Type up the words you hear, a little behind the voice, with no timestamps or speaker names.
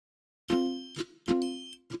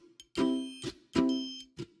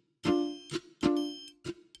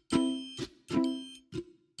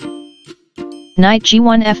Knight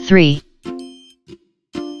g1 f3.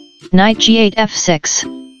 Knight g8 f6.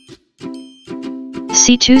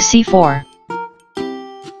 c2 c4.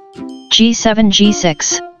 g7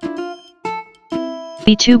 g6.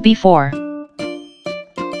 b2 b4.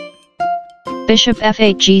 Bishop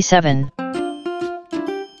f8 g7.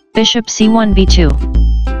 Bishop c1 b2.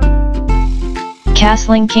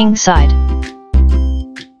 Castling king side.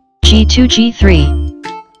 g2 g3.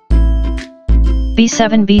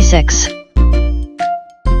 b7 b6.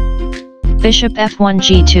 Bishop f1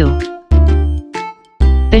 g2.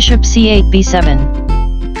 Bishop c8 b7.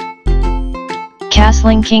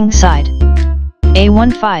 Castling king side.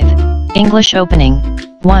 a1 5. English opening.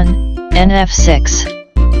 1. nf6.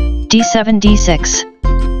 d7 d6.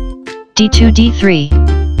 d2 d3.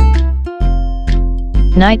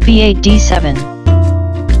 Knight b8 d7.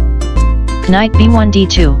 Knight b1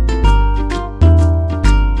 d2.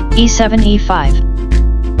 e7 e5.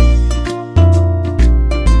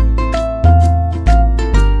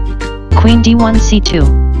 Queen d1 c2.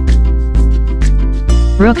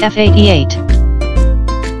 Rook f8 e8.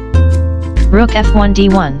 Rook f1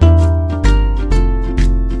 d1.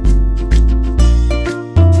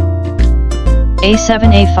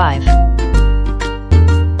 a7 a5.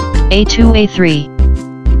 a2 a3.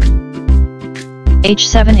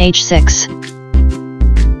 h7 h6.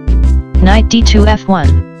 Knight d2 f1.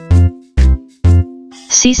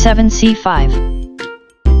 c7 c5.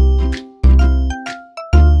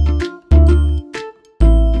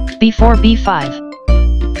 b4 b5.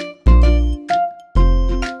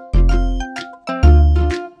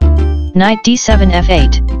 Knight d7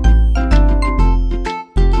 f8.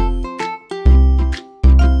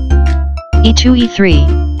 e2 e3.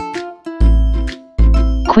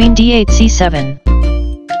 Queen d8 c7.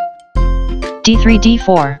 d3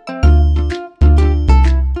 d4.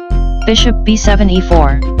 Bishop b7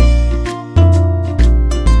 e4.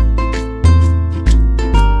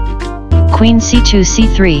 Queen c2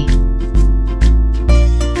 c3.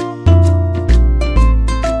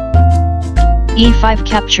 e5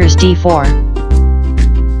 captures d4.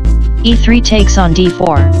 e3 takes on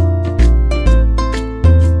d4.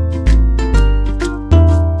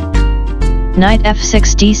 Knight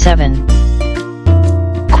f6 d7.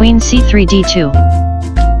 Queen c3 d2.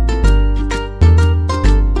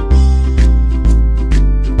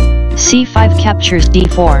 c5 captures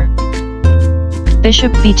d4.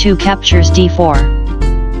 Bishop b2 captures d4.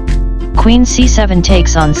 Queen c7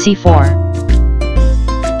 takes on c4.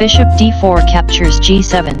 Bishop d4 captures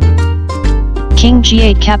g7. King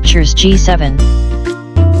g8 captures g7.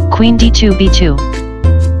 Queen d2 b2.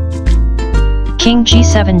 King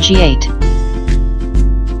g7 g8.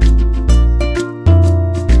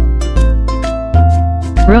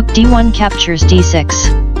 Rook d1 captures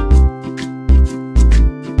d6.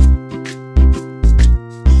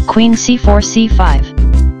 Queen c4 c5.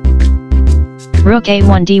 Rook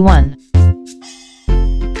a1 d1.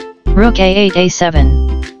 Rook a8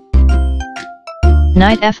 a7.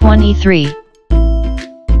 Knight f1 e3.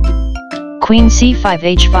 Queen c5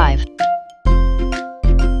 h5.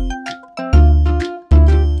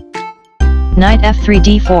 Knight f3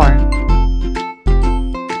 d4.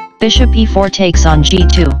 Bishop e4 takes on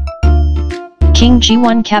g2. King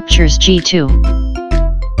g1 captures g2.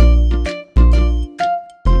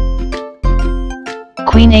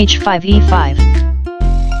 Queen h5 e5.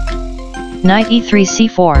 Knight e3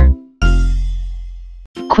 c4.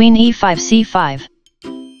 Queen e5 c5.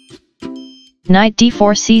 Knight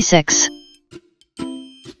d4 c6.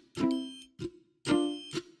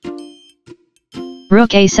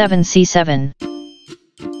 Rook a7 c7.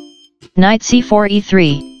 Knight c4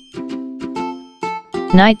 e3.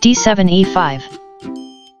 Knight d7 e5.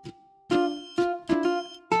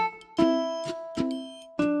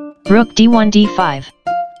 Rook d1 d5.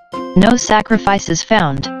 No sacrifices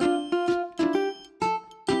found.